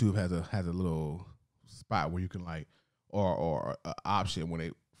luckily, YouTube has a little spot where you can like, or a option when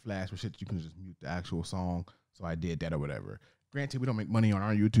they flash with shit, you can just mute the actual song. So I did that or whatever. Granted, we don't make money on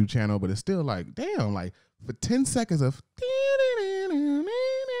our YouTube channel, but it's still like, damn, like for 10 seconds of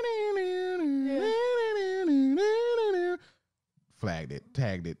flagged it,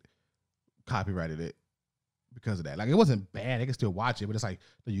 tagged it, copyrighted it because of that. Like it wasn't bad. They can still watch it, but it's like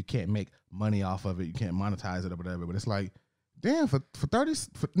you can't make money off of it. You can't monetize it or whatever. But it's like, damn, for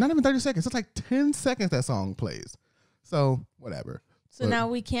not even 30 seconds, it's like 10 seconds that song plays. So whatever. So now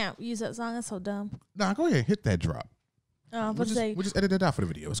we can't use that song. That's so dumb. Nah, go ahead, hit that drop. We'll just edit it out for the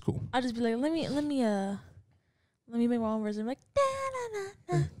video. It's cool. I'll just be like, let me make my own version. Like,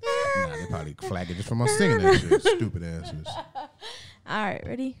 Nah, they probably flag it just from us singing that shit. Stupid asses. All right,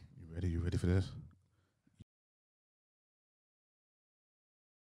 ready? You ready for this?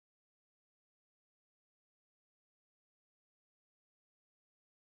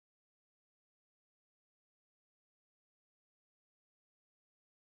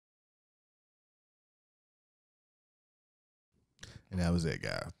 And that was it,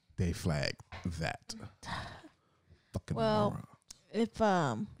 guys. They flagged that. Fucking moron. If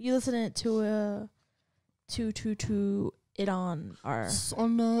you listen to it on our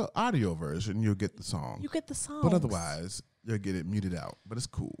on the audio version, you'll get the song. You get the song. But otherwise, you'll get it muted out. But it's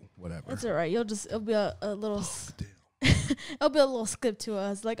cool. Whatever. It's all right. It'll be a little damn. it'll be a little skip to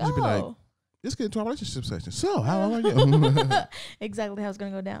us. Like, Just be like, oh, let's get into our relationship section. So, how are you? exactly how it's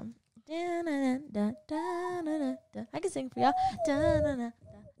gonna go down. I can sing for y'all.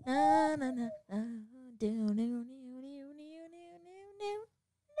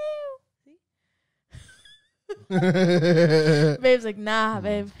 Babe's like, nah,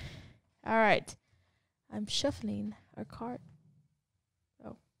 babe. All right. I'm shuffling our card.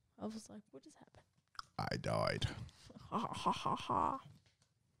 Oh, I was like, what just happened? I died. Ha ha ha ha.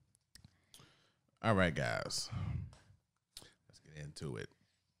 All right, guys. Let's get into it.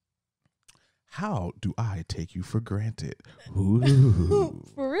 How do I take you for granted? Ooh.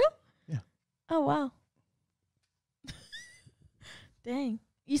 For real? Yeah. Oh, wow. Dang.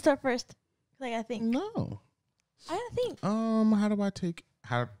 You start first. Like, I think. No. I gotta think. How do I take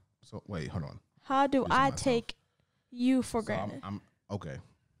so wait, hold on. How do I take you for granted? I'm okay.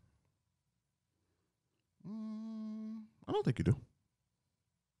 I don't think you do.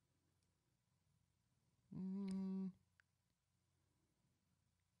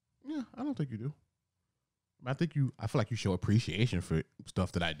 Yeah, I don't think you do. I feel like you show appreciation for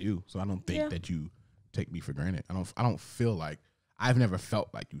stuff that I do. So I don't think that you take me for granted. I don't feel like I've never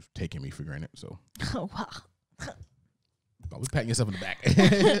felt like you've taken me for granted. So Oh wow. always patting yourself in the back.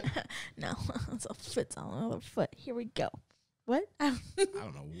 No, it's a foot on another foot. Here we go. What? I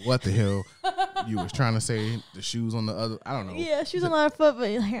don't know what the hell you was trying to say. The shoes on the other. I don't know. Yeah, shoes on the other foot,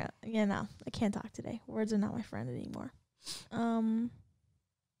 but yeah, no, I can't talk today. Words are not my friend anymore.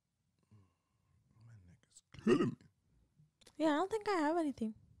 Killing me. Yeah, I don't think I have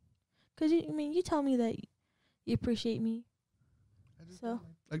anything. Cause you tell me that you appreciate me. So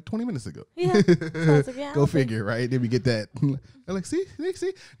like 20 minutes ago. Yeah. So like, yeah, Go figure, right? Then we get that. I'm like, see.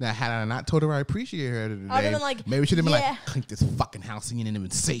 Now, had I not told her I appreciate her today, I would've been like, maybe she'd have been yeah. like, clink this fucking house and you didn't even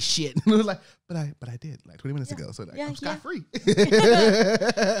say shit. Like, but I did like 20 minutes ago. So like, I'm scot free.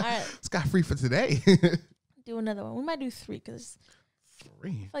 All right. Scot free for today. Do another one. We might do 3 because 3.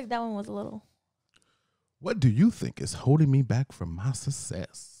 I feel like that one was a little. What do you think is holding me back from my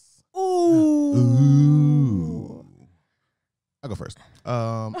success? Ooh. I'll go first.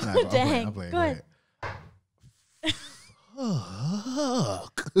 Dang. I'm playing. Go ahead.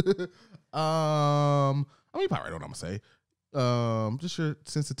 Fuck. I mean, you probably know what I'm gonna say. Just your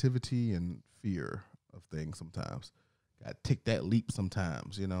sensitivity and fear of things sometimes. Gotta take that leap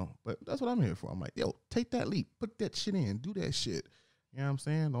sometimes, you know. But that's what I'm here for. I'm like, yo, take that leap, put that shit in, do that shit. You know what I'm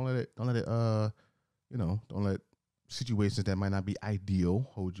saying? Don't let it don't let situations that might not be ideal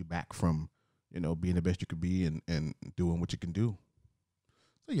hold you back from, being the best you could be and doing what you can do.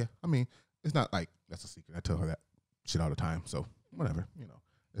 So yeah, I mean, it's not like that's a secret. I tell her that shit all the time. So whatever,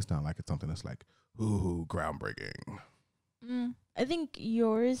 it's not like it's something that's like, ooh, groundbreaking. I think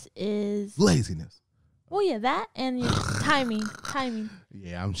yours is Laziness. Well, yeah, that and your timing.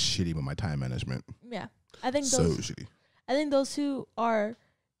 Yeah, I'm shitty with my time management. Yeah, I think so shitty. I think those two are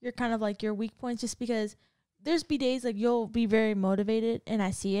your kind of like your weak points, just because there's be days like you'll be very motivated and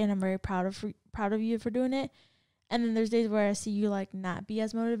I see it and I'm very proud of you for doing it. And then there's days where I see you like not be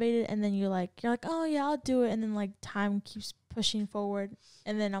as motivated, and then you're like, oh yeah, I'll do it. And then like time keeps pushing forward.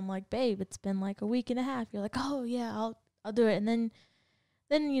 And then I'm like, babe, it's been like a week and a half. You're like, oh yeah, I'll do it. And then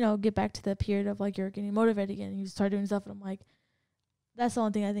get back to the period of like you're getting motivated again and you start doing stuff. And I'm like, that's the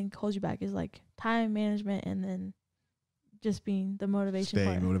only thing I think holds you back is like time management and then just being the motivation Staying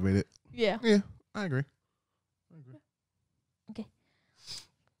part. motivated. Yeah. Yeah, I agree. Okay.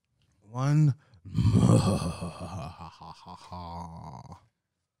 One.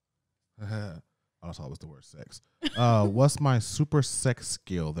 I thought it was the word sex. What's my super sex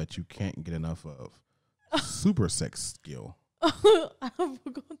skill that you can't get enough of? Super sex skill.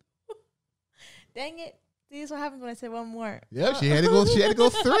 Dang it. See, this is what happens when I say one more. Yeah, she had to go. She had to go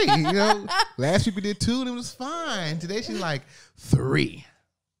 3. You know, last week we did 2 and it was fine. Today she's like 3.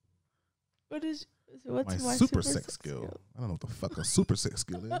 What's my super sex skill? I don't know what the fuck a super sex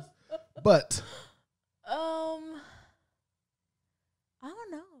skill is, but I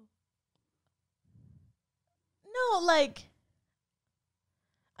don't know. No, like,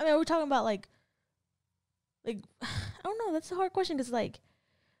 I mean, are we talking about like, I don't know. That's a hard question because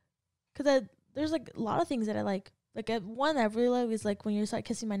there's like a lot of things that I like one that I really love is like when you start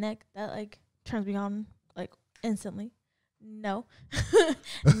kissing my neck, that like turns me on like instantly. No,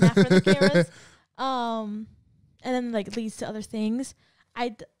 not for the cameras. And then like leads to other things.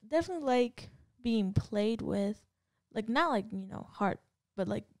 I definitely like being played with, like not like, you know, heart, but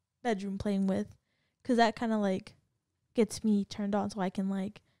like bedroom playing with, because that kind of like gets me turned on so I can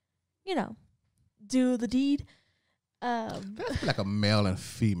like, you know, do the deed. That's like a male and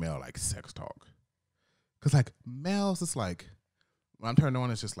female like sex talk. Cause like males, it's like when I'm turned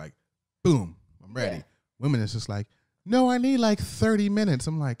on, it's just like, boom, I'm ready. Yeah. Women, it's just like, no, I need like 30 minutes.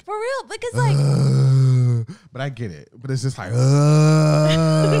 I'm like, For real, because like, but I get it. But it's just like, like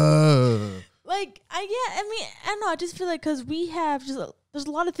I mean, I don't know. I just feel like because we have there's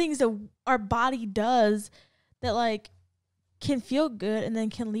a lot of things that our body does that like can feel good and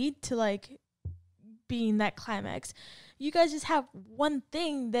then can lead to like being that climax. You guys just have one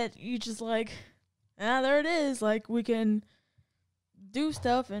thing that you just like, there it is. Like we can do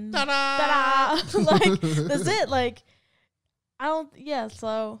stuff and ta-da! Like that's it. Like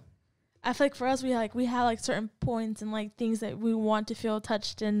so I feel like for us we have like certain points and like things that we want to feel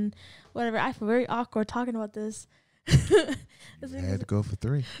touched and whatever. I feel very awkward talking about this. I had to go for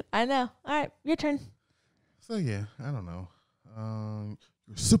 3. I know. All right, your turn. So yeah, I don't know.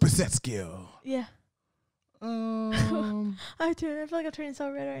 Your super set skill. Yeah. I feel like I'm turning so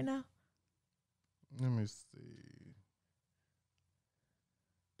red right now. Let me see.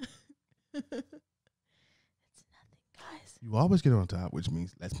 It's nothing, guys. You always get on top, which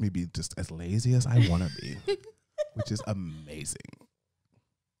means lets me be just as lazy as I want to be, which is amazing.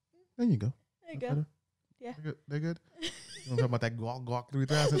 There you go. There you go. Better? Yeah. They're good. You want to talk about that Gawk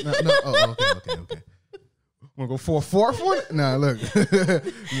 3000? No. Oh, okay. Want to go for a 4th one? No, look.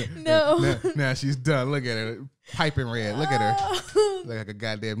 No. Now she's done. Look at her. Piping red. Look at her. Look like a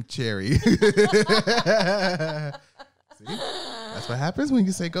goddamn cherry. See? That's what happens when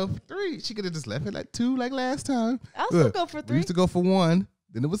you say go for 3. She could have just left it at 2 like last time. I'll still go for 3. We used to go for 1.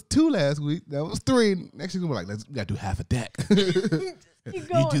 Then it was 2 last week. That was 3. Next week we're like, we got to do half a deck. You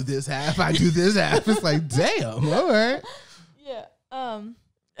do this half, I do this half. It's like, damn. All right. Yeah. I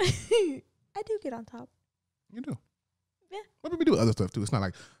do get on top. You do. Yeah. But we do other stuff too. It's not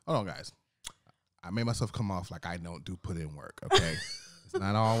like, hold on, guys. I made myself come off like I don't do put in work. Okay. It's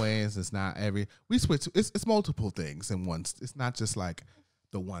not always. It's not every. We switch. It's multiple things in one. It's not just like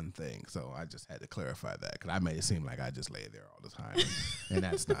the one thing. So I just had to clarify that because I made it seem like I just lay there all the time, and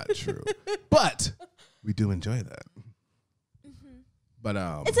that's not true. But we do enjoy that. Mm-hmm. But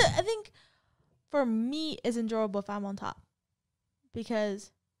I think for me, it's enjoyable if I'm on top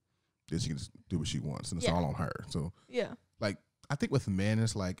because she can just do what she wants, and it's all on her. So yeah, like I think with men,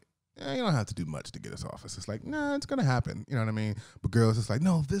 it's like. You don't have to do much to get us off. It's just like, nah, it's gonna happen. You know what I mean? But girls, it's like,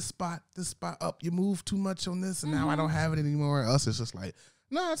 no, this spot up. You move too much on this, and now I don't have it anymore. Us, it's just like,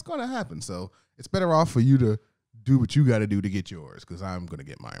 no, it's gonna happen. So it's better off for you to do what you got to do to get yours, because I'm gonna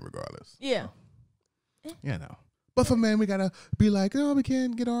get mine regardless. Yeah. So, you know. But for men, we gotta be like, oh, we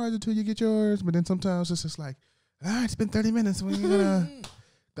can't get ours until you get yours. But then sometimes it's just like, it's been 30 minutes. When you gonna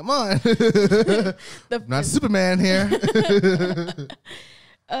come on? Not Superman here.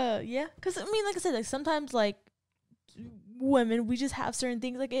 Yeah, because I mean, like I said, like sometimes like women, we just have certain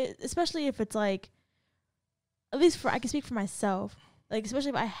things like it, especially if it's like, at least I can speak for myself, like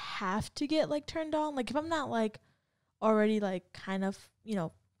especially if I have to get like turned on, like if I'm not like already like kind of, you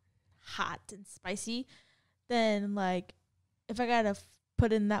know, hot and spicy, then like if I gotta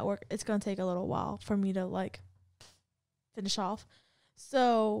put in that work, it's gonna take a little while for me to like finish off.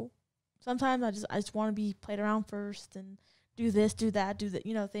 So sometimes I just want to be played around first and do this, do that,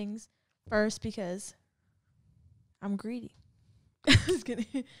 you know, things first because I'm greedy. Just kidding.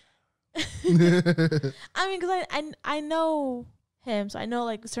 I mean, because I know him. So I know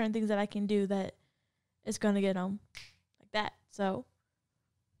like certain things that I can do that is going to get him like that. So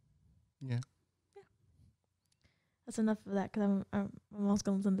Yeah. That's enough of that because I'm almost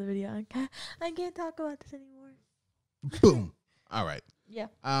going to listen to the video. I can't talk about this anymore. Boom. All right. Yeah.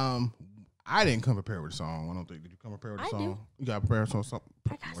 I didn't come prepared with a song. I don't think. Did you come prepared with a song? Do. You got prepared with something?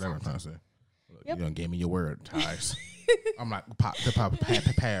 I got Whatever I'm something. trying to say. Look, Yep. You done gave me your word, Tice. I'm like,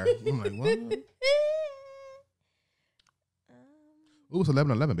 prepare. I'm like, what? Ooh, it's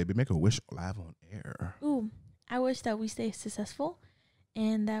 11:11, baby. Make a wish live on air. Ooh, I wish that we stay successful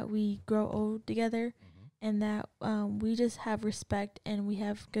and that we grow old together and that we just have respect and we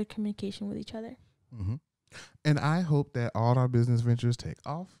have good communication with each other. Mm-hmm. And I hope that all our business ventures take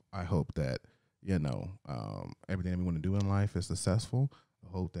off. I hope that, everything that we want to do in life is successful. I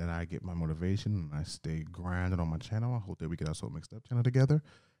hope that I get my motivation and I stay grinding on my channel. I hope that we get our Soul Mixed Up channel together.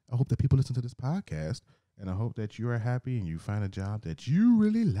 I hope that people listen to this podcast. And I hope that you are happy and you find a job that you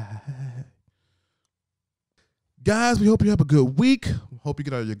really like. Guys, we hope you have a good week. Hope you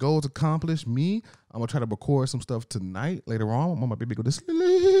get all your goals accomplished. I'm going to try to record some stuff tonight later on. I want my baby to go to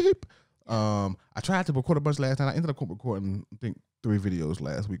sleep. I tried to record a bunch last night. I ended up recording, I think, 3 videos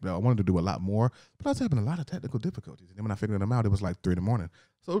last week. Now, I wanted to do a lot more, but I was having a lot of technical difficulties. And then when I figured them out, it was like 3 in the morning.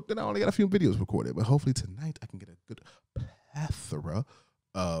 So then I only got a few videos recorded. But hopefully tonight I can get a good plethora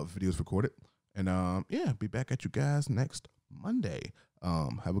of videos recorded. And, be back at you guys next Monday.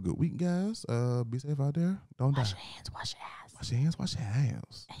 Have a good week, guys. Be safe out there. Don't die. Wash your hands, wash your ass. Wash your hands, wash your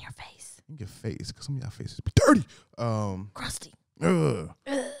hands. And your face. And your face, because some of y'all faces be dirty. Crusty. All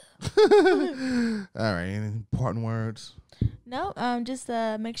right, any parting words? No, just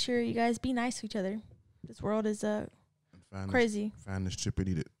make sure you guys be nice to each other. This world is crazy. Find this chip and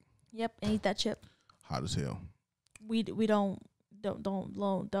eat it. Yep, and eat that chip. Hot as hell. We don't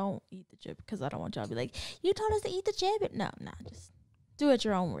eat the chip because I don't want y'all to be like, you told us to eat the chip. No, just do it at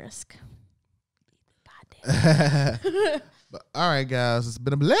your own risk. Goddamn. But all right, guys, it's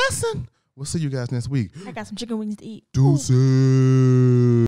been a blessing. We'll see you guys next week. I got some chicken wings to eat. Deuces.